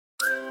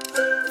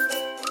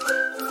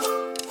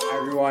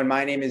everyone.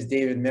 My name is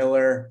David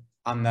Miller.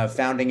 I'm the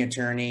founding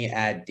attorney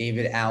at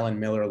David Allen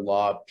Miller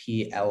Law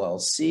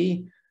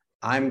PLLC.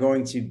 I'm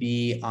going to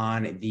be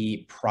on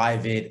the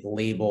private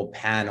label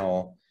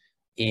panel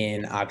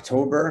in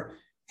October.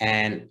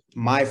 And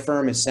my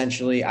firm,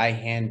 essentially, I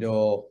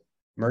handle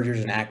mergers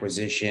and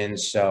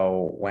acquisitions.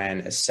 So when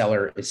a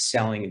seller is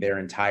selling their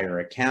entire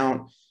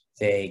account,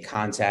 they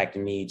contact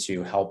me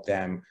to help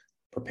them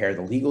prepare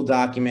the legal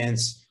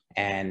documents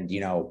and,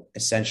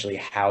 essentially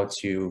how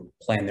to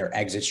plan their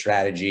exit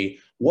strategy.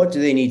 What do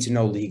they need to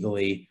know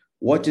legally?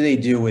 What do they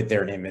do with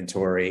their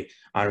inventory?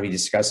 I'm going to be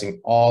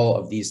discussing all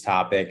of these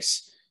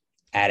topics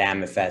at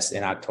AMFest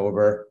in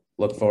October.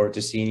 Look forward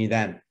to seeing you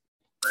then.